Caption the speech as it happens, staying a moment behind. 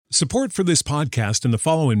Support for this podcast and the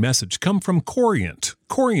following message come from Corient.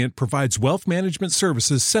 Corient provides wealth management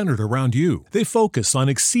services centered around you. They focus on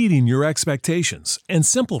exceeding your expectations and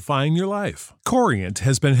simplifying your life. Corient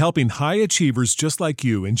has been helping high achievers just like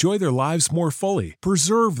you enjoy their lives more fully,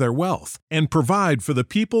 preserve their wealth, and provide for the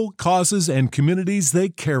people, causes, and communities they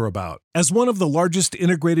care about. As one of the largest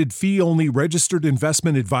integrated fee-only registered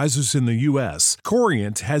investment advisors in the U.S.,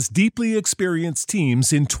 Corient has deeply experienced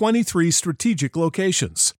teams in 23 strategic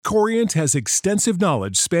locations. Corient has extensive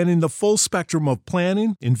knowledge spanning the full spectrum of planning,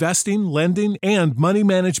 investing, lending, and money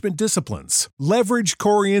management disciplines. Leverage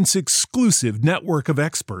Corient's exclusive network of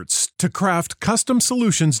experts to craft custom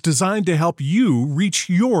solutions designed to help you reach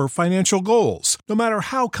your financial goals, no matter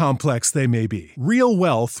how complex they may be. Real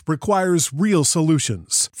wealth requires real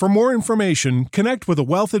solutions. For more information, connect with a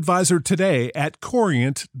wealth advisor today at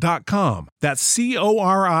Corient.com. That's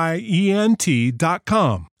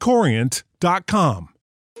Corient.com. Corient.com.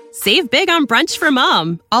 Save big on brunch for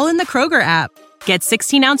mom, all in the Kroger app. Get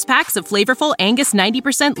 16-ounce packs of flavorful Angus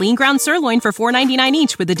 90% lean ground sirloin for $4.99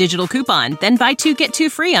 each with a digital coupon. Then buy 2, get 2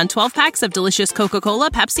 free on 12 packs of delicious Coca-Cola,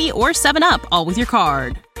 Pepsi, or 7-Up, all with your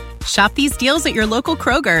card. Shop these deals at your local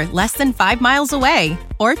Kroger, less than 5 miles away.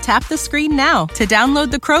 Or tap the screen now to download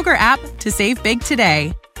the Kroger app to save big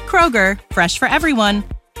today. Kroger, fresh for everyone.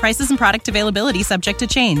 Prices and product availability subject to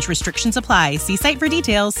change. Restrictions apply. See site for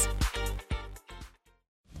details.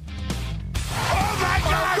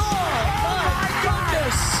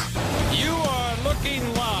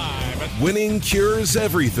 Winning cures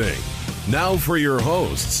everything. Now for your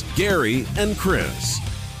hosts, Gary and Chris.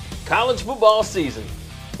 College football season.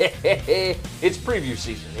 It's preview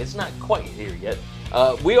season. It's not quite here yet.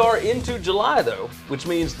 We are into July, though, which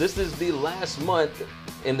means this is the last month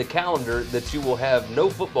in the calendar that you will have no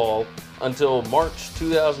football until March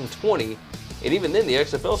 2020. And even then, the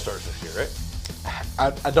XFL starts this year, right?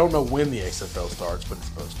 I don't know when the XFL starts, but it's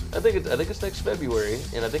supposed to. I think it's next February,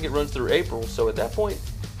 and I think it runs through April. So at that point,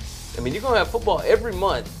 I mean, you're going to have football every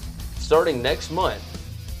month, starting next month,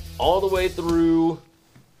 all the way through,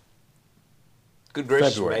 good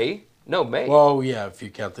gracious, February. May? No, May. Well, yeah, if you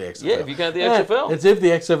count the XFL. Yeah, if you count the XFL. It's if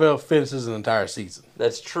the XFL finishes an entire season.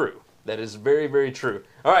 That's true. That is very, very true.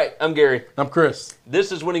 All right, I'm Gary. I'm Chris.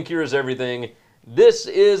 This is Winning Cures Everything. This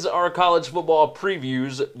is our college football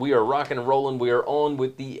previews. We are rocking and rolling. We are on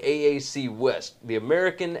with the AAC West, the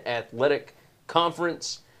American Athletic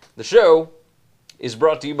Conference. The show is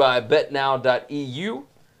brought to you by BetNow.eu.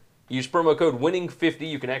 Use promo code WINNING50.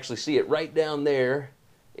 You can actually see it right down there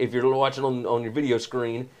if you're watching on your video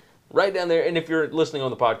screen. Right down there. And if you're listening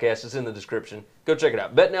on the podcast, it's in the description. Go check it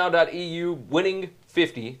out. BetNow.eu,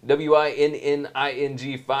 WINNING50,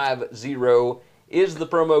 WINNING50 is the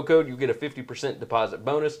promo code. You get a 50% deposit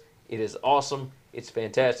bonus. It is awesome. It's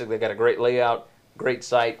fantastic. They got a great layout, great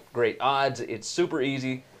site, great odds. It's super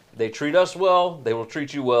easy. They treat us well. They will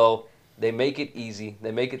treat you well. They make it easy.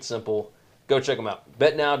 They make it simple. Go check them out.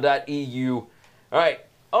 BetNow.eu. All right.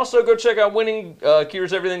 Also, go check out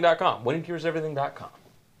WinningCuresEverything.com. WinningCuresEverything.com.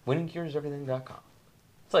 WinningCuresEverything.com.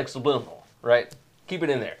 It's like subliminal, right? Keep it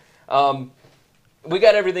in there. We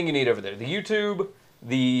got everything you need over there. The YouTube,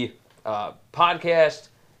 the podcast,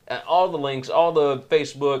 all the links, all the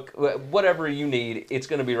Facebook, whatever you need, it's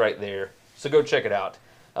going to be right there. So go check it out.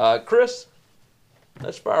 Chris,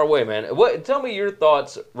 let's fire away, man. Tell me your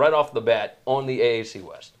thoughts right off the bat on the AAC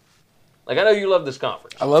West. Like, I know you love this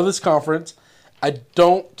conference. I love this conference.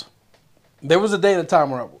 There was a day at a time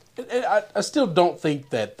where I still don't think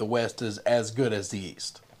that the West is as good as the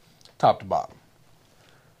East, top to bottom.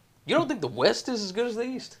 You don't think the West is as good as the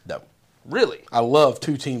East? No. Really? I love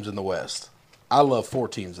 2 teams in the West. I love 4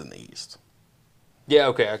 teams in the East. Yeah,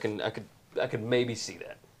 okay, I could maybe see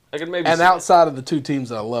that. And outside of the 2 teams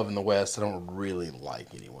that I love in the West, I don't really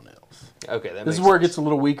like anyone else. Okay, this is where it gets a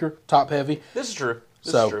little weaker, top heavy. This is true.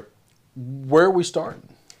 This is true. Where are we starting?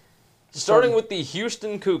 Starting with the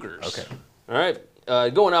Houston Cougars. Okay. All right.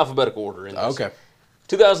 Going alphabetical order in this. Okay.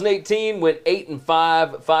 2018 went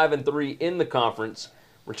 8-5, 5-3 in the conference.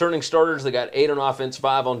 Returning starters, they got 8 on offense,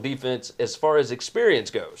 5 on defense. As far as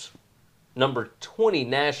experience goes, number 20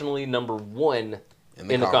 nationally, number 1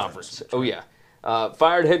 in the conference. Oh, yeah.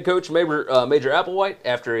 Fired head coach Major Applewhite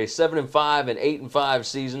after a 7-5 and 8-5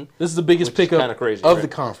 season. This is the biggest pickup of the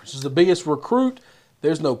conference. This is the biggest recruit.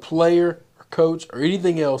 There's no player or coach or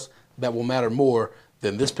anything else that will matter more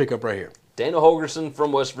than this pickup right here. Dana Holgerson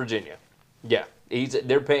from West Virginia. Yeah,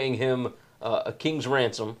 they're paying him a king's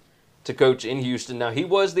ransom to coach in Houston. Now, he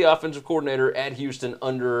was the offensive coordinator at Houston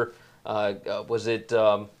under, what's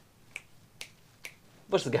the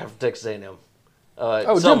guy from Texas A&M?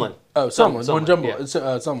 Sumlin. Sumlin. Sumlin, yeah.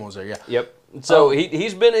 Sumlin was there, yeah. Yep. So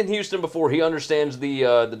he's been in Houston before. He understands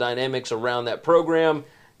the dynamics around that program.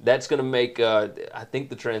 That's going to make, I think,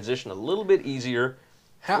 the transition a little bit easier.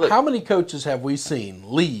 How many coaches have we seen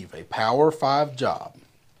leave a Power 5 job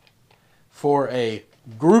for a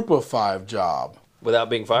Group of 5 job without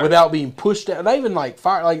being fired? Without being pushed out. Not even like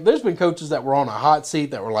fired. Like, there's been coaches that were on a hot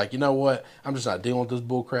seat that were like, you know what? I'm just not dealing with this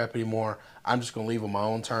bull crap anymore. I'm just going to leave on my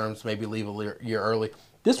own terms, maybe leave a year early.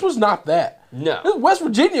 This was not that. No. West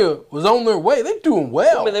Virginia was on their way. They're doing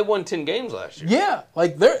well. I mean, they won 10 games last year. Yeah.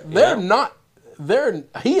 Like, they're not.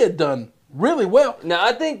 He had done really well. Now,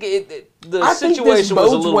 I think the I situation think this was a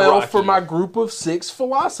bodes little well rocky. for my Group of 6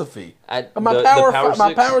 philosophy. My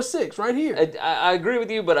Power 6 right here. I agree with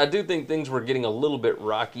you, but I do think things were getting a little bit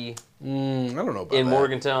rocky I don't know about in that.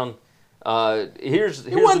 Morgantown. Here's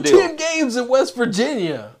He won the deal. 10 games in West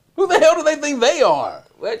Virginia. Who the hell do they think they are?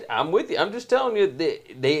 I'm with you. I'm just telling you,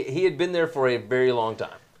 he had been there for a very long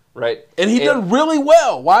time, right? And he done really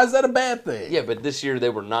well. Why is that a bad thing? Yeah, but this year they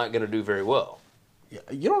were not going to do very well.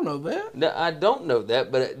 You don't know that. No, I don't know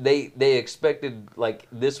that, but they expected like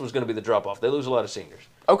this was going to be the drop off. They lose a lot of seniors.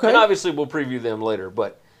 Okay. And obviously we'll preview them later,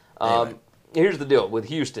 but here's the deal with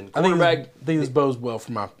Houston. Quarterback, I think this bodes well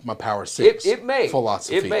for my Power 6 it may.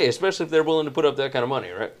 philosophy. It may, especially if they're willing to put up that kind of money,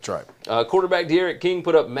 right? That's right. Quarterback De'Aaron King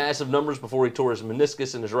put up massive numbers before he tore his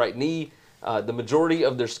meniscus in his right knee. The majority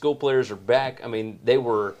of their skill players are back. I mean, they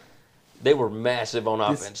were massive on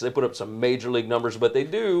offense. They put up some major league numbers, but they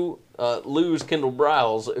do lose Kendall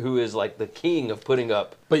Briles, who is like the king of putting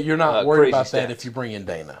up. But you're not worried about stats. that if you bring in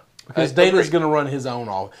Dana. Because Dana's going to run his own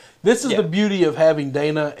off. This is the beauty of having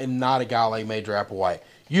Dana and not a guy like Major Applewhite.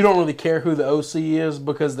 You don't really care who the OC is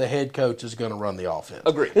because the head coach is going to run the offense.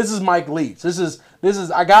 Agreed. This is Mike Leach. This is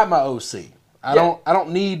I got my OC. I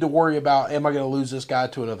don't need to worry about am I going to lose this guy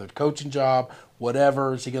to another coaching job,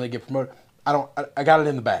 whatever, is he going to get promoted? I got it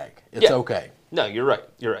in the bag. It's okay. No, you're right.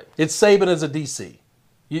 You're right. It's Saban as a DC.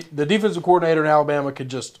 The defensive coordinator in Alabama could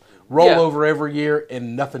just roll over every year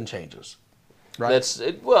and nothing changes. Right? That's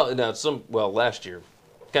it. Well, last year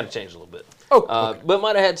kind of changed a little bit. Okay. But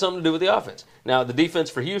might have had something to do with the offense. Now, the defense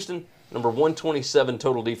for Houston, number 127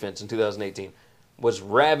 total defense in 2018, was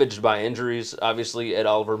ravaged by injuries. Obviously, Ed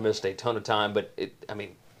Oliver missed a ton of time, but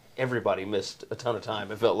everybody missed a ton of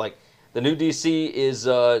time. It felt like the new DC is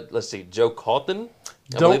Joe Cawthon.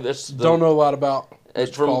 Don't know a lot about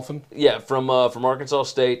Mr. Cawthon. Yeah, from Arkansas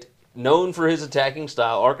State, known for his attacking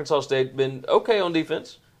style. Arkansas State been okay on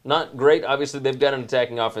defense, not great. Obviously, they've got an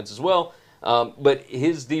attacking offense as well. But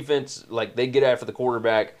his defense, like they get after the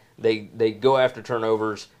quarterback, they go after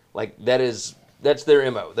turnovers. Like that's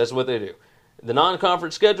their MO. That's what they do. The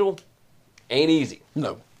non-conference schedule ain't easy.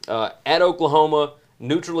 No. At Oklahoma,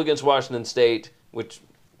 neutral against Washington State, which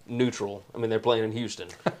neutral. I mean, they're playing in Houston.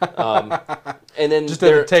 And then just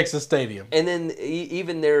at Texas Stadium. And then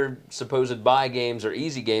even their supposed bye games or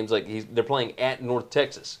easy games, like they're playing at North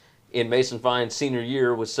Texas in Mason Fine's senior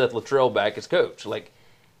year with Seth Luttrell back as coach. Like,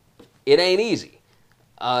 it ain't easy.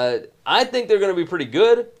 I think they're going to be pretty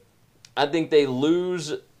good. I think they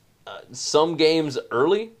lose some games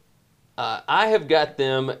early. I have got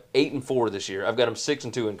them 8-4 this year. I've got them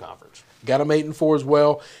 6-2 in conference. Got them 8-4 as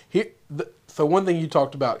well. So one thing you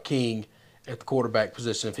talked about King at the quarterback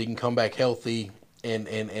position, if he can come back healthy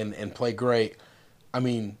and play great, I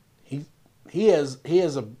mean he has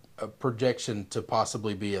a projection to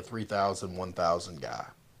possibly be a 3,000, 1,000 guy.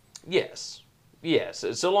 Yes.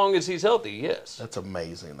 So long as he's healthy, yes. That's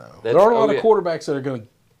amazing though. There aren't a lot of quarterbacks that are going to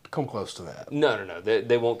come close to that. No.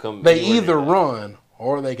 They won't come. They either run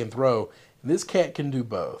or they can throw. And this cat can do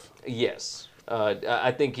both. Yes.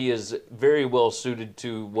 I think he is very well suited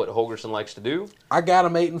to what Holgorsen likes to do. I got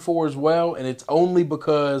him 8-4 as well, and it's only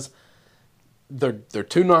because their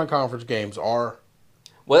two non-conference games are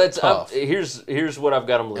tough. Here's what I've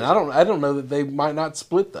got them losing. And I don't know that they might not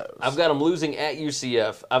split those. I've got them losing at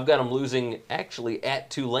UCF. I've got them losing actually at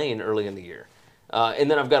Tulane early in the year. And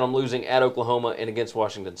then I've got them losing at Oklahoma and against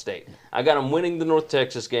Washington State. I got them winning the North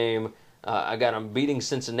Texas game. I got them beating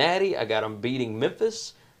Cincinnati. I got them beating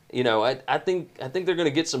Memphis. You know, I think they're going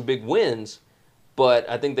to get some big wins, but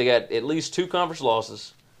I think they got at least 2 conference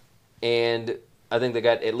losses, and I think they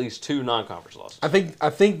got at least 2 non-conference losses. I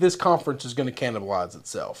think this conference is going to cannibalize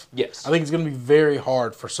itself. Yes. I think it's going to be very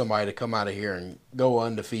hard for somebody to come out of here and go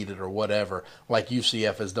undefeated or whatever, like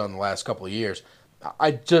UCF has done the last couple of years.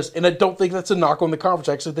 I don't think that's a knock on the conference.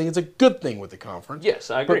 I actually think it's a good thing with the conference.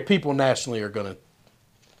 Yes, I agree. But people nationally are going to...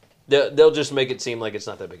 They'll just make it seem like it's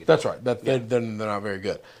not that big a deal. That's right. They're not very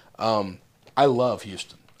good. I love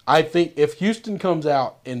Houston. I think if Houston comes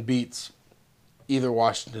out and beats either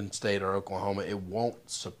Washington State or Oklahoma, it won't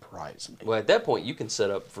surprise me. Well, at that point, you can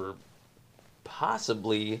set up for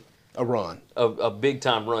possibly a run, a big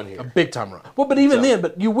time run here. a big time run. Well, but even then,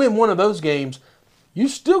 but you win one of those games, you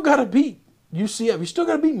still got to beat UCF. You still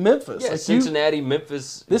got to beat Memphis. Yeah, Like Cincinnati,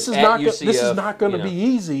 Memphis. this is at not UCF, this is not going to you know. be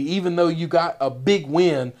easy, even though you got a big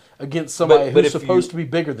win against somebody But who's if supposed you- to be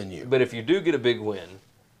bigger than you. But if you do get a big win,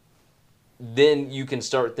 then you can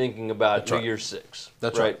start thinking about That's New right. Year's Six.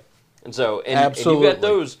 That's right. And so, and Absolutely. you've got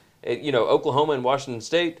those. Oklahoma and Washington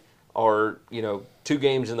State are 2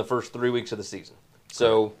 games in the first 3 weeks of the season.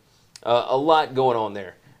 So, a lot going on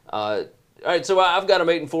there. All right, so I've got them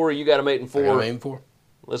 8-4. You got them 8-4. I got 8-4.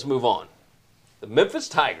 Let's move on. The Memphis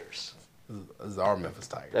Tigers. This is our Memphis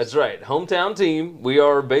Tigers. That's right, hometown team. We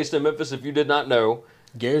are based in Memphis. If you did not know.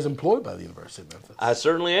 Gary's employed by the University of Memphis. I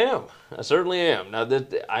certainly am. Now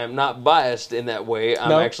that I am not biased in that way, I'm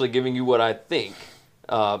No. actually giving you what I think.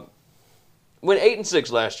 Went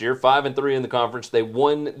 8-6 last year, 5-3 in the conference. They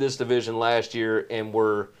won this division last year and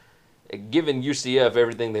were giving UCF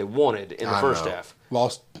everything they wanted in the first know. half.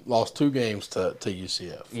 Lost 2 games to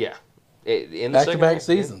UCF. Yeah, in the second Back-to-back half,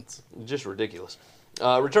 seasons. yeah, just ridiculous.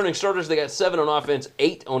 Returning starters, they got 7 on offense,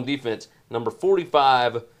 8 on defense. Number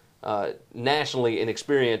 45 nationally in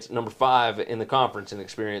experience, number 5 in the conference in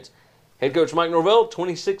experience. Head coach Mike Norvell,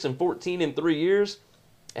 26-14 in 3 years,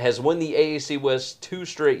 has won the AAC West 2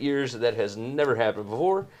 straight years. That has never happened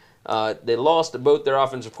before. They lost both their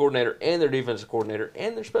offensive coordinator and their defensive coordinator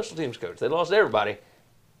and their special teams coach. They lost everybody.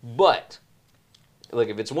 But, look,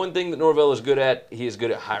 if it's one thing that Norvell is good at, he is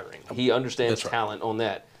good at hiring. He understands That's right. talent on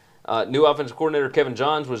that. New offensive coordinator Kevin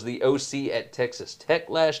Johns was the OC at Texas Tech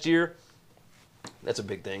last year. That's a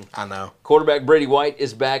big thing. I know. Quarterback Brady White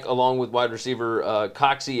is back along with wide receiver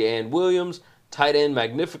Coxie and Williams. Tight end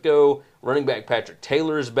Magnifico. Running back Patrick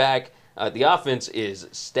Taylor is back. The offense is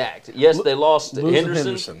stacked. Yes, they lost Losing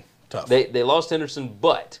Henderson. tough. They lost Henderson,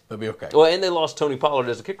 but They'll be okay. well, and they lost Tony Pollard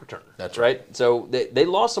as a kick returner. That's right. So they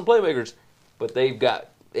lost some playmakers, but they've got,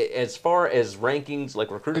 as far as rankings, like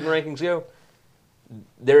recruiting rankings go,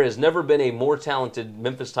 there has never been a more talented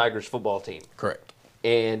Memphis Tigers football team. Correct.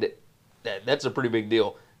 And that's a pretty big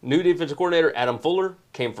deal. New defensive coordinator Adam Fuller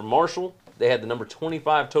came from Marshall. They had the number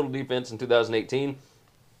 25 total defense in 2018.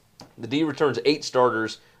 The D returns 8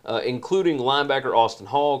 starters, including linebacker Austin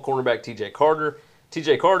Hall, cornerback TJ Carter.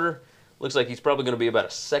 TJ Carter looks like he's probably going to be about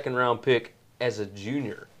a second-round pick as a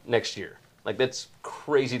junior next year. Like, that's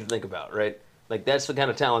crazy to think about, right? Like, that's the kind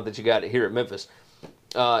of talent that you got here at Memphis.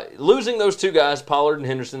 Losing those 2 guys, Pollard and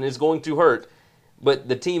Henderson, is going to hurt, but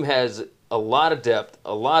the team has a lot of depth,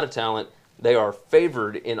 a lot of talent. They are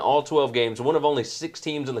favored in all 12 games, one of only 6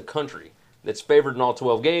 teams in the country that's favored in all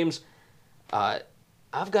 12 games.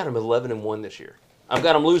 I've got them 11-1 this year. I've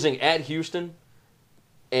got them losing at Houston,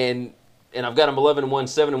 and I've got them 11-1,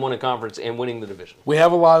 7-1 in conference, and winning the division. We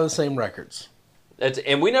have a lot of the same records.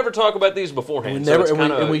 And we never talk about these beforehand. We so never, it's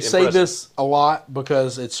and we say impressive. this a lot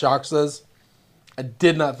because it shocks us. I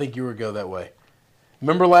did not think you would go that way.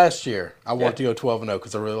 Remember last year, I wanted to go 12-0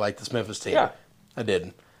 because I really like this Memphis team. Yeah. I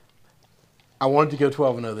didn't. I wanted to go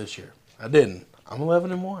 12-0 this year. I didn't. I'm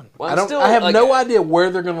 11-1. Well, I have no idea where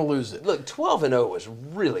they're going to lose it. Look, 12-0 is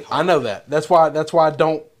really hard. I know that. That's why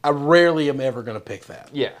I rarely am ever going to pick that.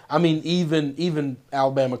 Yeah. I mean, even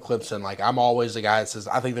Alabama Clemson, like I'm always the guy that says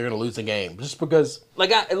I think they're going to lose the game just because.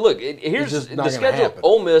 Like, here's just the not gonna schedule. happen.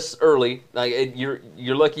 Ole Miss early. Like, you're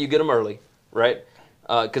lucky you get them early, right?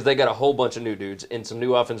 Because they got a whole bunch of new dudes and some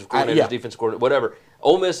new offensive coordinators, yeah. defensive coordinators, whatever.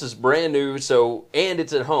 Ole Miss is brand new, and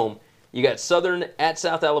it's at home. You got Southern at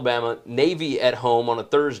South Alabama, Navy at home on a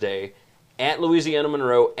Thursday, at Louisiana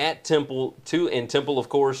Monroe, at Temple, Temple, of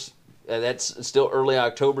course. That's still early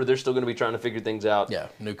October. They're still going to be trying to figure things out. Yeah,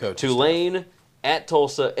 new coach. Tulane, at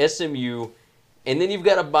Tulsa, SMU, and then you've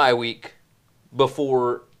got a bye week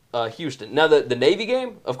before Houston. Now, the Navy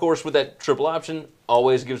game, of course, with that triple option,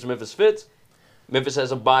 always gives Memphis fits. Memphis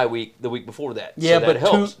has a bye week the week before that. Yeah, so but that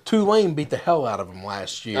helps. Tulane beat the hell out of them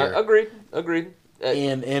last year. Agreed.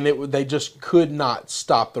 And they just could not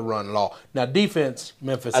stop the run at all. Now, defense,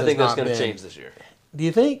 Memphis I think that's going to change this year. Do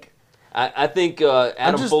you think? I think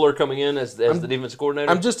Adam Fuller coming in as the defensive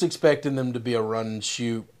coordinator. I'm just expecting them to be a run and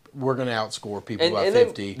shoot. We're going to outscore people by and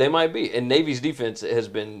 50. They might be. And Navy's defense has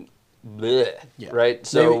been bleh, Yeah. right?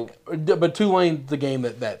 So, but Tulane, the game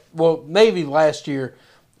well, Navy last year,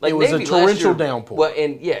 it was Navy a torrential last year, downpour. Well,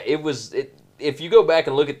 and yeah, it was. If you go back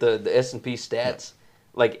and look at the S&P stats,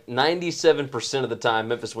 like 97% of the time,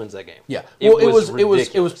 Memphis wins that game. Yeah, well, it was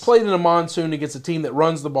ridiculous. played in a monsoon against a team that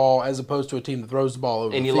runs the ball as opposed to a team that throws the ball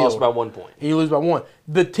over And the you field. lost by 1 point. And you lose by 1.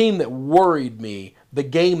 The team that worried me, the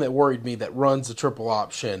game that worried me that runs the triple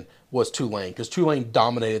option was Tulane because Tulane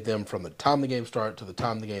dominated them from the time the game started to the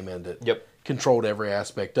time the game ended. Yep. controlled every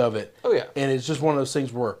aspect of it. Oh, yeah. And it's just one of those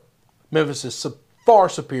things where Memphis is far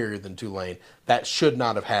superior than Tulane. That should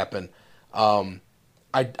not have happened.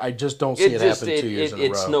 I just don't see it happen 2 years in a row.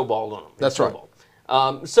 It snowballed on them. That's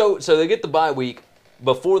right. So they get the bye week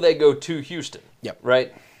before they go to Houston. Yep.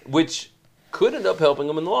 Right? Which could end up helping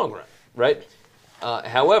them in the long run. Right?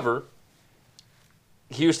 However,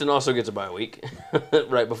 Houston also gets a bye week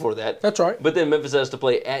right before that. That's right. But then Memphis has to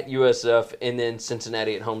play at USF and then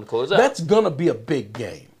Cincinnati at home to close out. That's going to be a big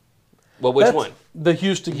game. Well, which one? The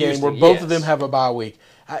Houston game, Houston, where both of yes. them have a bye week.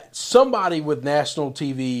 Somebody with national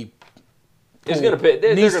TV Is going to pick.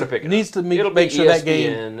 They're going to pick it. Needs to It'll make be sure that ESPN,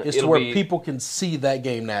 game is to it'll where be- people can see that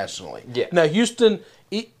game nationally. Yeah. Now Houston,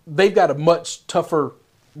 they've got a much tougher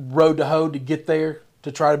road to hoe to get there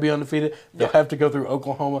to try to be undefeated. They'll have to go through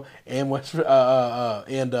Oklahoma and Washington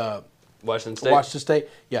State. Washington State.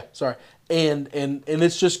 Yeah, sorry. And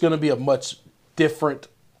it's just going to be a much different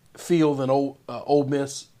feel than Ole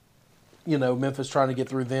Miss. You know, Memphis trying to get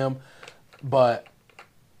through them, but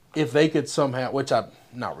if they could somehow, which I'm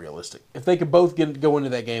not realistic, if they could both go into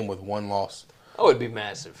that game with one loss, Oh, it'd be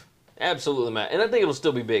massive. Absolutely massive. And I think it'll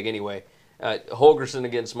still be big anyway. Holgerson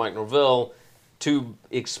against Mike Norvell, two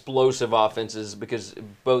explosive offenses because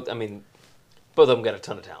both of them got a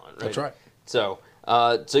ton of talent, right? That's right. So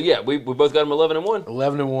yeah, we both got them 11-1.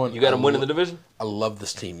 11-1. You got them winning the division? I love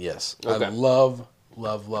this team. Yes, Okay. I love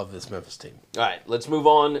this Memphis team. All right, let's move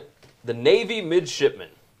on. The Navy Midshipmen.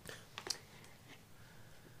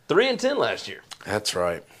 3-10 last year. That's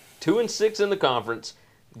right. 2-6 in the conference.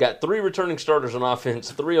 Got 3 returning starters on offense,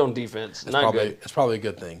 3 on defense. Not good. It's probably a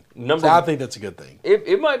good thing. Number- I think that's a good thing.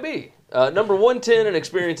 It might be. Number 110 in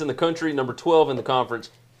experience in the country, number 12 in the conference.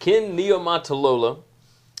 Ken Niumatalolo,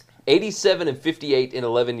 87-58 in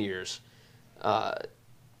 11 years.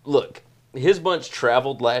 Look, his bunch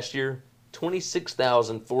traveled last year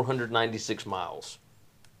 26,496 miles,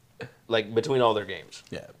 like between all their games.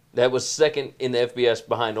 Yeah. That was second in the FBS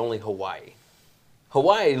behind only Hawaii.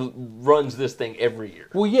 Hawaii runs this thing every year.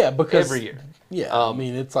 Well, yeah, because Every year. Yeah, I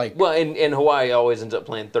mean, it's like Well, and Hawaii always ends up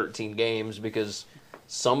playing 13 games because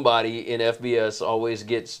somebody in FBS always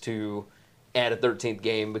gets to add a 13th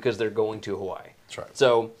game because they're going to Hawaii. That's right.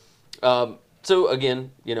 So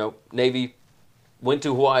again, Navy went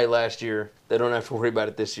to Hawaii last year. They don't have to worry about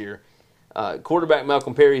it this year. Quarterback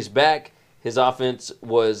Malcolm Perry's back. His offense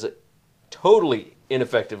was totally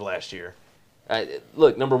ineffective last year.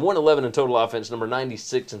 Look, number 111 in total offense, number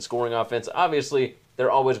 96 in scoring offense. Obviously, they're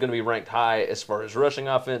always going to be ranked high as far as rushing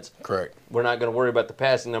offense. correct. We're not going to worry about the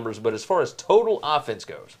passing numbers, but as far as total offense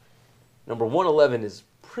goes, number 111 is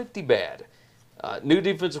pretty bad. New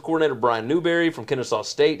defensive coordinator Brian Newberry from Kennesaw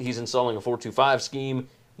State. He's installing a 4-2-5 scheme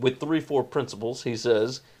with 3-4 principles, he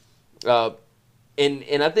says.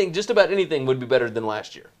 And I think just about anything would be better than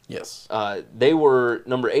last year. Yes. They were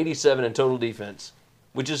number 87 in total defense,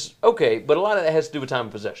 which is okay, but a lot of that has to do with time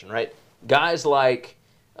of possession, right? Guys like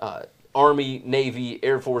Army, Navy,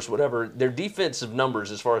 Air Force, whatever, their defensive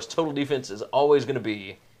numbers as far as total defense is always going to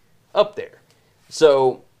be up there.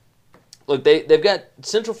 So, look, they've got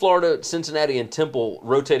Central Florida, Cincinnati, and Temple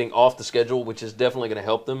rotating off the schedule, which is definitely going to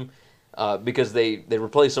help them because they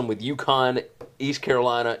replace them with UConn, East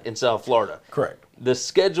Carolina, and South Florida. Correct. The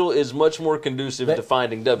schedule is much more conducive to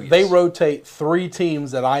finding W's. They rotate 3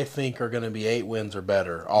 teams that I think are going to be 8 wins or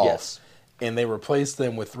better off, Yes. and they replace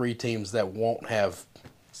them with 3 teams that won't have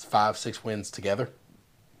 5-6 wins together.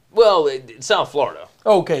 Well, South Florida.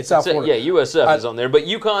 Okay, South Florida. Yeah, USF is on there, but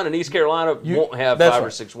UConn and East Carolina won't have that's 5 or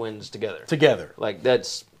right. 6 wins together. Together. Like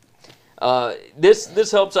that's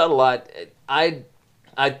this helps out a lot. I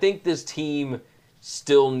think this team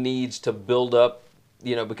still needs to build up,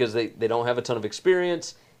 because they don't have a ton of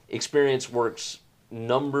experience. Experience works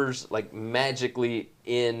numbers like magically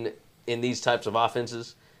in these types of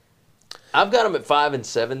offenses. I've got them at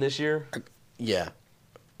 5-7 this year. Yeah.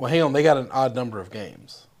 Well, hang on. They got an odd number of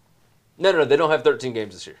games. No, they don't have 13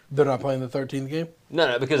 games this year. They're not playing the 13th game?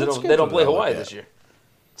 No, because That's they don't good play to look Hawaii at. this year.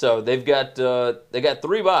 So they got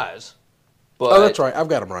 3 byes. But, Oh, that's right. I've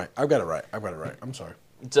got them right. I've got it right. I'm sorry.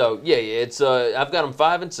 So yeah, it's I've got them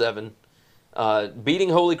 5-7, beating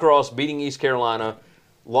Holy Cross, beating East Carolina,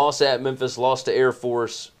 loss at Memphis, loss to Air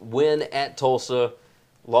Force, win at Tulsa,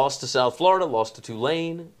 loss to South Florida, loss to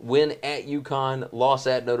Tulane, win at UConn, loss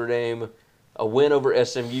at Notre Dame, a win over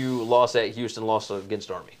SMU, loss at Houston, loss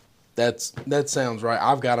against Army. That sounds right.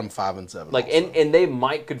 I've got them 5-7. Like also. and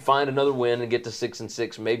they could find another win and get to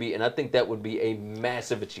 6-6 maybe, and I think that would be a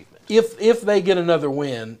massive achievement. If they get another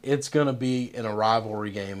win, it's going to be in a rivalry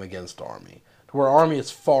game against Army, where Army is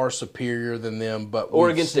far superior than them. But Or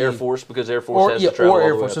we've against seen- Air Force because Air Force has to travel all or the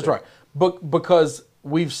Air way Force. up That's there. right. But because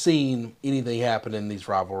we've seen anything happen in these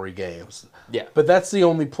rivalry games. Yeah. But that's the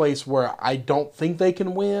only place where I don't think they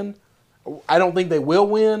can win. I don't think they will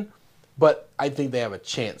win, but I think they have a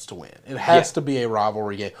chance to win. It has to be a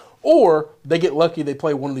rivalry game. Or they get lucky, they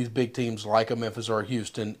play one of these big teams like a Memphis or a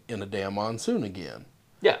Houston in a damn monsoon again.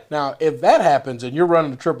 Yeah. Now, if that happens and you're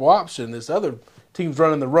running the triple option, this other team's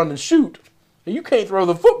running the run and shoot, and you can't throw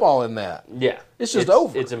the football in that. Yeah. It's just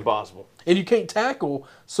over. It's impossible. And you can't tackle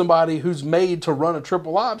somebody who's made to run a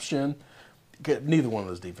triple option. Neither one of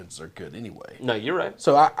those defenses are good anyway. No, you're right.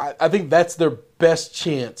 So I think that's their best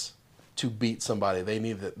chance to beat somebody. They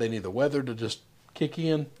need the weather to just kick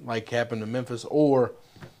in, like happened to Memphis, or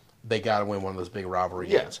they got to win one of those big rivalry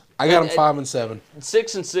games. I got them 5-7.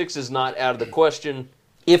 6-6 is not out of the question.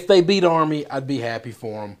 If they beat Army, I'd be happy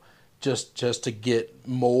for them, just to get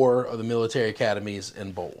more of the military academies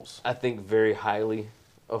in bowls. I think very highly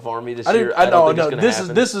of Army this I year. don't think think it's gonna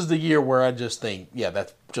happen. This is the year where I just think,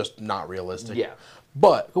 that's just not realistic. Yeah.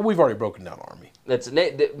 But we've already broken down Army.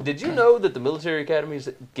 Did you know that the military academies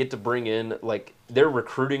get to bring in, like, their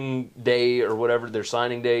recruiting day or whatever, their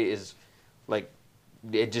signing day is, like,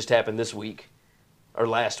 it just happened this week or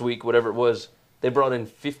last week, whatever it was. They brought in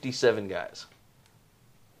 57 guys.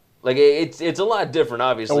 Like, it's a lot different,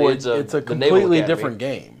 obviously. It's a completely different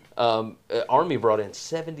game. Army brought in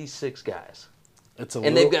 76 guys.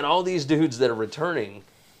 And they've got all these dudes that are returning.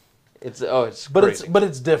 It's crazy. But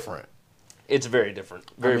it's different. It's very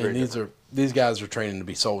different. Very different. These guys are training to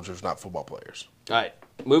be soldiers, not football players. All right,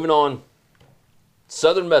 moving on.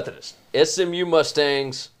 Southern Methodist, SMU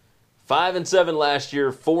Mustangs, 5-7 last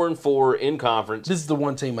year, 4-4 in conference. This is the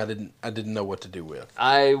one team I didn't know what to do with.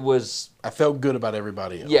 I felt good about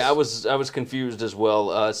everybody else. Yeah, I was confused as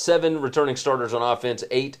well. 7 returning starters on offense,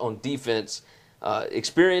 8 on defense.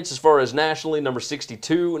 Experience as far as nationally, number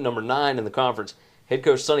 62, number 9 in the conference. Head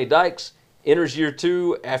coach Sonny Dykes enters year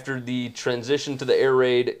 2 after the transition to the air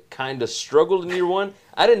raid kind of struggled in year 1.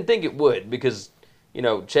 I didn't think it would because,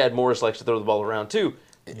 Chad Morris likes to throw the ball around too.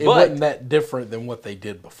 It wasn't that different than what they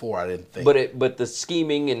did before, I didn't think. But the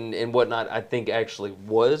scheming and whatnot, I think actually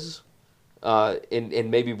was, and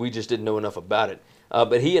maybe we just didn't know enough about it.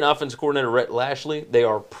 But he and offensive coordinator Rhett Lashley, they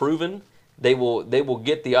are proven. They will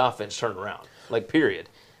get the offense turned around, like period.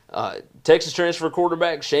 Texas transfer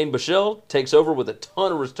quarterback Shane Buechele takes over with a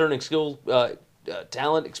ton of returning skill,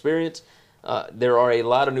 talent, experience. There are a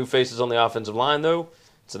lot of new faces on the offensive line, though.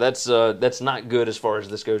 So that's not good as far as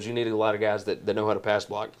this goes. You need a lot of guys that know how to pass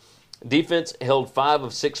block. Defense held 5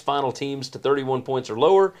 of 6 final teams to 31 points or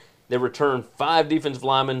lower. They returned 5 defensive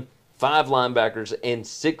linemen, 5 linebackers, and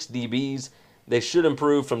 6 DBs. They should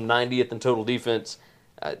improve from 90th in total defense.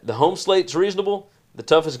 The home slate's reasonable. The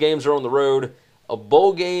toughest games are on the road. A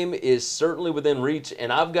bowl game is certainly within reach,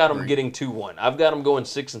 and I've got them getting 2-1. I've got them going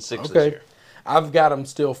 6-6 this year. I've got them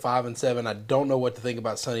still 5-7. I don't know what to think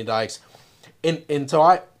about Sonny Dykes. And so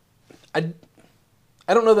I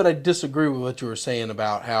don't know that I disagree with what you were saying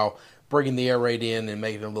about how bringing the air raid in and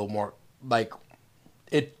making it a little more like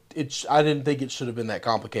it. I didn't think it should have been that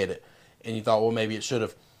complicated, and you thought, well, maybe it should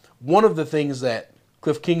have. One of the things that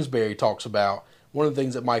Cliff Kingsbury talks about, one of the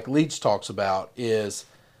things that Mike Leach talks about, is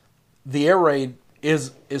the air raid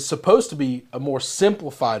is supposed to be a more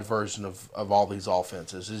simplified version of all these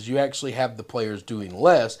offenses. Is you actually have the players doing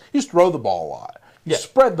less. You just throw the ball a lot. You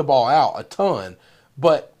spread the ball out a ton,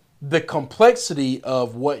 but the complexity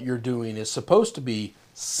of what you're doing is supposed to be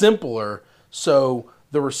simpler so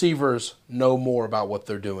the receivers know more about what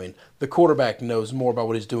they're doing. The quarterback knows more about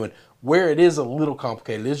what he's doing. Where it is a little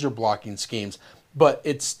complicated is your blocking schemes, but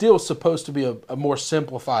it's still supposed to be a more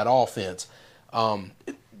simplified offense.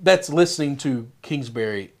 That's listening to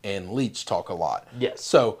Kingsbury and Leach talk a lot. Yes.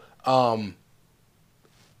 So I'm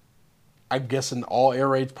guessing all air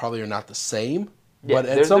raids probably are not the same. Yeah, but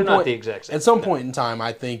at some they're point, not the exact same. At some point in time,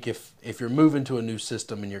 I think if you're moving to a new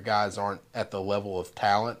system and your guys aren't at the level of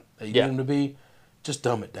talent that you need them to be, just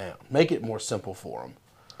dumb it down. Make it more simple for them.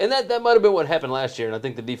 And that might have been what happened last year, and I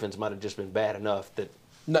think the defense might have just been bad enough that.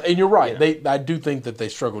 No, and you're right. I do think that they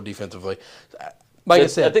struggle defensively. Like I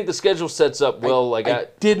said, I think the schedule sets up well. I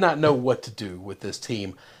did not know what to do with this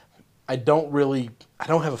team. I don't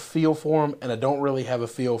have a feel for them, and I don't really have a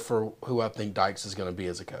feel for who I think Dykes is going to be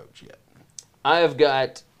as a coach yet. I've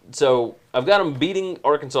got them beating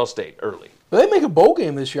Arkansas State early. They make a bowl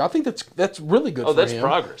game this year. I think that's really good for him. Oh, that's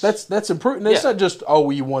progress. That's improving. It's not just,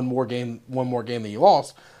 you won one more game than you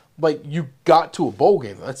lost. Like, you got to a bowl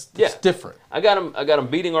game. That's different. I got them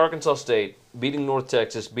beating Arkansas State, beating North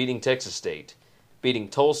Texas, beating Texas State, beating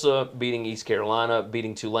Tulsa, beating East Carolina,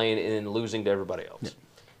 beating Tulane, and then losing to everybody else. Yeah.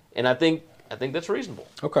 And I think that's reasonable.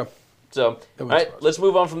 Okay. So, all right, let's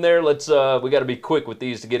move on from there. Let's we got to be quick with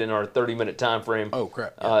these to get in our 30-minute time frame. Oh,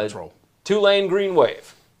 crap. Yeah, let's roll. Tulane Green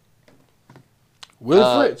Wave.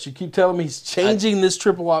 Willie Fritz, you keep telling me he's changing this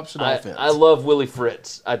triple option offense. I love Willie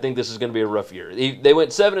Fritz. I think this is going to be a rough year. They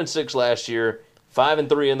went 7-6 last year,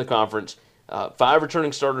 5-3 in the conference. 5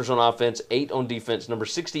 returning starters on offense, 8 on defense. Number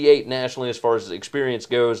 68 nationally as far as experience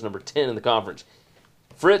goes. Number 10 in the conference.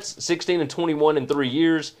 Fritz, 16-21 in 3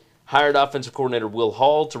 years. Hired offensive coordinator Will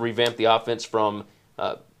Hall to revamp the offense from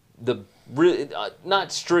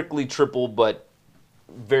not strictly triple, but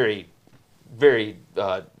very, very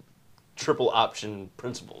triple option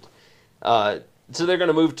principled. So they're going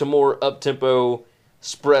to move to more up-tempo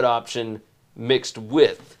spread option mixed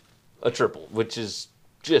with a triple, which is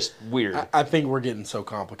just weird. I think we're getting so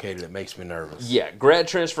complicated it makes me nervous. Yeah, grad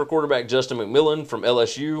transfer quarterback Justin McMillan from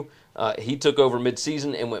LSU. He took over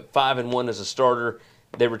midseason and went 5-1 as a starter.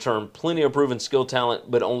 They returned plenty of proven skill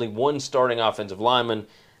talent, but only 1 starting offensive lineman.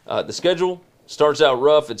 The schedule starts out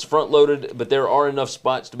rough. It's front-loaded, but there are enough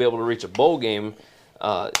spots to be able to reach a bowl game.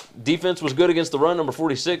 Defense was good against the run, number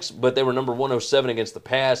 46, but they were number 107 against the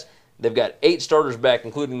pass. They've got 8 starters back,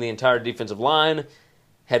 including the entire defensive line.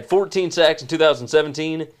 Had 14 sacks in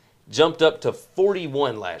 2017, jumped up to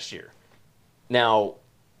 41 last year. Now,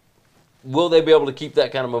 will they be able to keep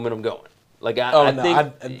that kind of momentum going? Like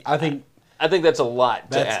I think that's a lot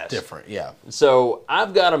to ask. That's different, yeah. So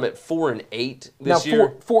I've got them at 4-8 this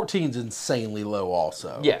year. 14's insanely low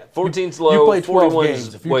also. Yeah, 14's low. You play 12 41's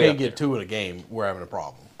games. If you way can't up get 2 in a game, we're having a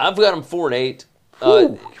problem. I've got them 4-8.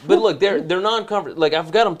 But look, they're non-conference. Like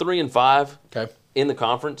I've got them 3-5 in the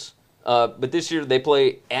conference. But this year they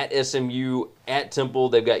play at SMU, at Temple.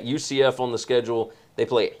 They've got UCF on the schedule. They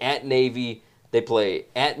play at Navy. They play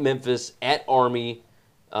at Memphis, at Army.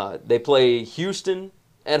 They play Houston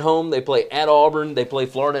at home. They play at Auburn. They play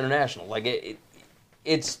Florida International. Like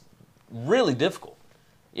it's really difficult.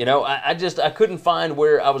 You know, I couldn't find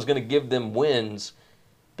where I was going to give them wins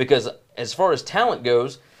because as far as talent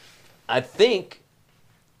goes, I think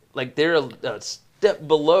like they're a step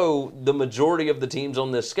below the majority of the teams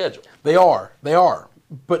on this schedule. They are.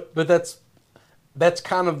 But that's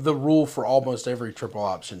kind of the rule for almost every triple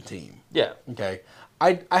option team. Yeah. Okay.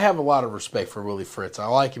 I have a lot of respect for Willie Fritz. I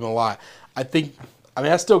like him a lot. I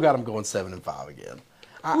still got him going 7-5 again.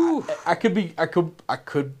 I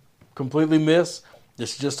could completely miss.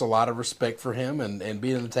 There's just a lot of respect for him and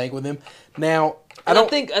being in the tank with him. Now, I don't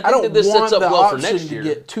think that this sets up well for next year to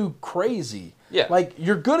get too crazy. Yeah. Like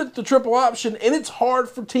you're good at the triple option, and it's hard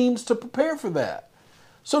for teams to prepare for that.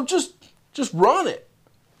 So just run it.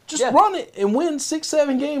 Run it and win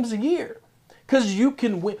 6-7 games a year. Because you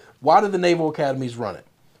can win. Why do the Naval Academies run it?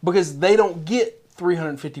 Because they don't get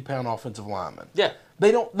 350-pound offensive linemen. Yeah.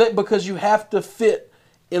 Because you have to fit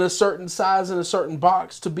in a certain size in a certain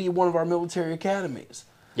box to be one of our military academies.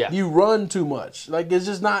 Yeah. You run too much. Like it's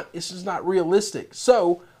just not realistic.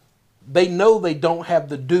 So they know they don't have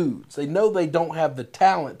the dudes. They know they don't have the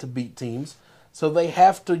talent to beat teams. So they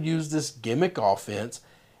have to use this gimmick offense,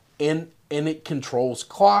 and it controls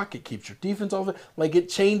clock. It keeps your defense off it. Like it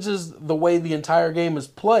changes the way the entire game is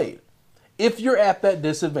played. If you're at that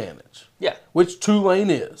disadvantage, which Tulane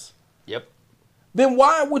is, then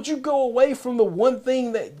why would you go away from the one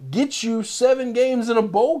thing that gets you 7 games in a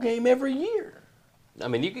bowl game every year? I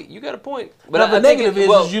mean, you got a point. But now, the negative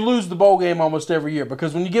is you lose the bowl game almost every year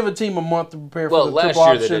because when you give a team a month to prepare for the triple option. Well,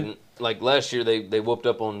 last year they didn't. Like last year they whooped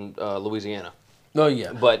up on Louisiana. Oh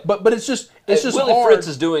yeah, but it's just Willie hard. Fritz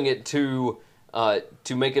is doing it to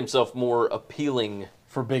make himself more appealing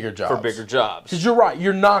for bigger jobs. Because you're right,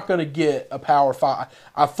 you're not going to get a Power 5.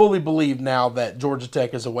 I fully believe now that Georgia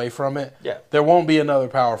Tech is away from it. Yeah. There won't be another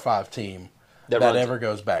Power 5 team that ever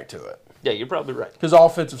goes back to it. Yeah, you're probably right. Because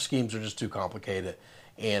offensive schemes are just too complicated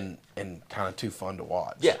and kind of too fun to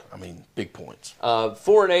watch. Yeah. I mean, big points.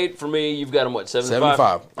 4-8 for me. You've got them, what, 7-5? 7-5.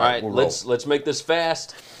 All right, let's make this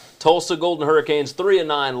fast. Tulsa Golden Hurricanes,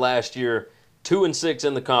 3-9 last year, 2-6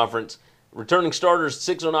 in the conference. Returning starters,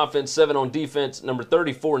 6 on offense, 7 on defense. Number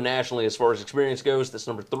 34 nationally as far as experience goes. That's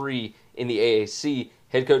number 3 in the AAC.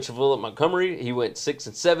 Head coach Philip Montgomery, he went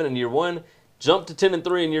 6-7 in year 1, jumped to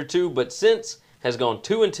 10-3 in year 2, but since has gone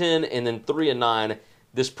 2-10 and then 3-9.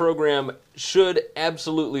 This program should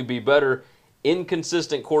absolutely be better.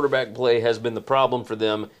 Inconsistent quarterback play has been the problem for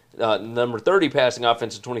them. Number 30 passing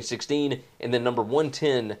offense in 2016, and then number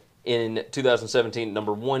 110 in 2017,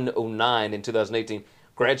 number 109 in 2018.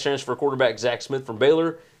 Grad transfer quarterback Zach Smith from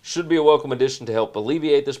Baylor should be a welcome addition to help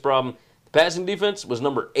alleviate this problem. The passing defense was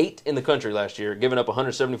number 8 in the country last year, giving up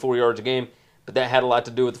 174 yards a game, but that had a lot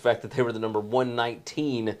to do with the fact that they were the number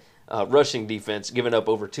 119 rushing defense, giving up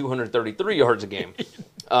over 233 yards a game.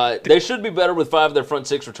 They should be better with 5 of their front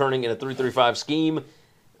 6 returning in a 3-3-5 scheme.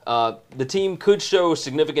 The team could show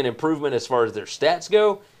significant improvement as far as their stats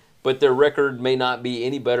go, but their record may not be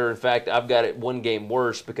any better. In fact, I've got it 1 game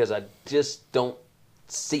worse because I just don't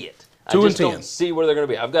see it. I just don't see where they're going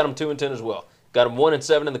to be. I've got them 2-10 as well. Got them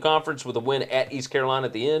 1-7 in the conference with a win at East Carolina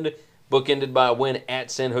at the end, bookended by a win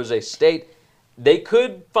at San Jose State. They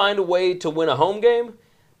could find a way to win a home game,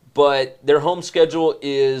 but their home schedule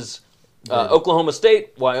is Oklahoma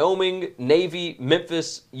State, Wyoming, Navy,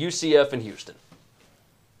 Memphis, UCF, and Houston.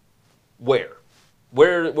 Where's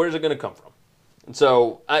it going to come from? And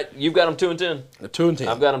so you've got them 2-10. 2-10.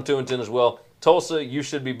 I've got them 2-10 as well. Tulsa, you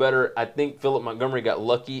should be better. I think Philip Montgomery got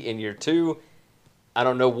lucky in year 2. I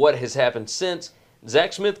don't know what has happened since.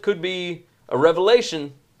 Zach Smith could be a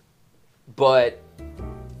revelation, but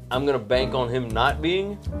I'm going to bank on him not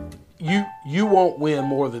being. You won't win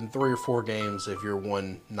more than 3 or 4 games if you're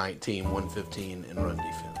 119, 115 in run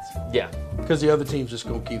defense. Yeah. Because the other team's just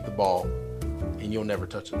going to keep the ball, and you'll never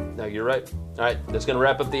touch it. No, you're right. All right, that's going to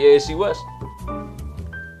wrap up the AAC West.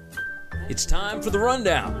 It's time for the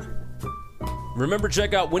rundown. Remember,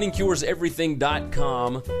 check out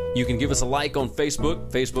winningcureseverything.com. You can give us a like on Facebook,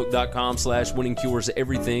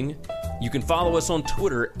 facebook.com/winningcureseverything. You can follow us on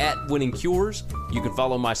Twitter @winningcures. You can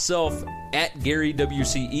follow myself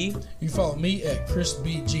 @GaryWCE. You follow me at Chris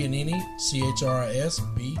B. Giannini,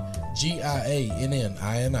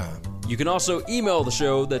 ChrisBGiannini. You can also email the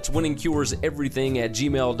show, that's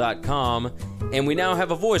winningcureseverything@gmail.com. And we now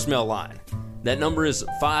have a voicemail line. That number is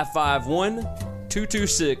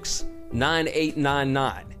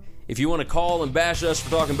 551-226-9899. If you want to call and bash us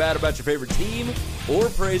for talking bad about your favorite team, or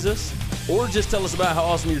praise us, or just tell us about how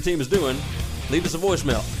awesome your team is doing, leave us a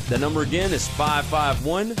voicemail. That number again is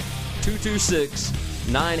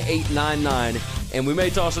 551-226-9899, and we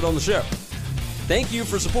may toss it on the show. Thank you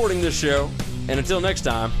for supporting this show, and until next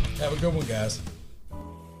time, have a good one, guys.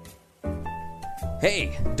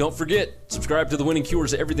 Hey, don't forget, subscribe to the Winning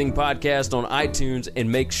Cures Everything podcast on iTunes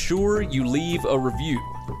and make sure you leave a review.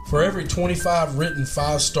 For every 25 written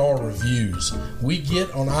 5-star reviews we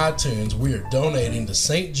get on iTunes, we are donating to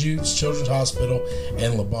St. Jude's Children's Hospital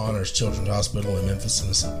and Le Bonheur Children's Hospital in Memphis,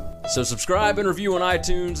 Tennessee. So subscribe and review on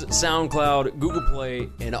iTunes, SoundCloud, Google Play,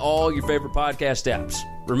 and all your favorite podcast apps.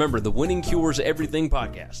 Remember, the Winning Cures Everything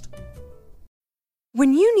podcast.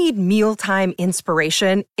 When you need mealtime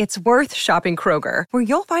inspiration, it's worth shopping Kroger, where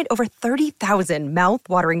you'll find over 30,000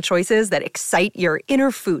 mouth-watering choices that excite your inner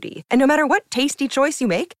foodie. And no matter what tasty choice you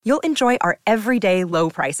make, you'll enjoy our everyday low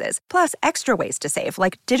prices, plus extra ways to save,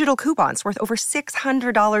 like digital coupons worth over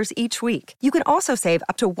 $600 each week. You can also save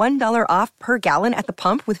up to $1 off per gallon at the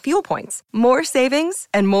pump with fuel points. More savings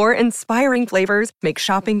and more inspiring flavors make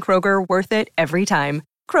shopping Kroger worth it every time.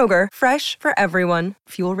 Kroger, fresh for everyone.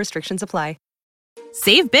 Fuel restrictions apply.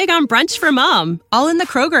 Save big on brunch for mom, all in the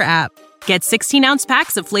Kroger app. Get 16-ounce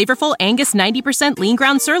packs of flavorful Angus 90% lean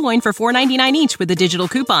ground sirloin for $4.99 each with a digital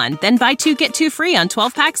coupon. Then buy 2, get 2 free on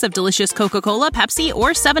 12 packs of delicious Coca-Cola, Pepsi,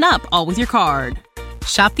 or 7-Up, all with your card.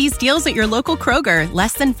 Shop these deals at your local Kroger,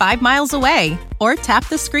 less than 5 miles away. Or tap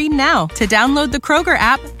the screen now to download the Kroger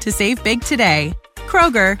app to save big today.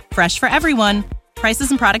 Kroger, fresh for everyone. Prices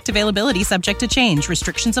and product availability subject to change.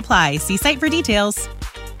 Restrictions apply. See site for details.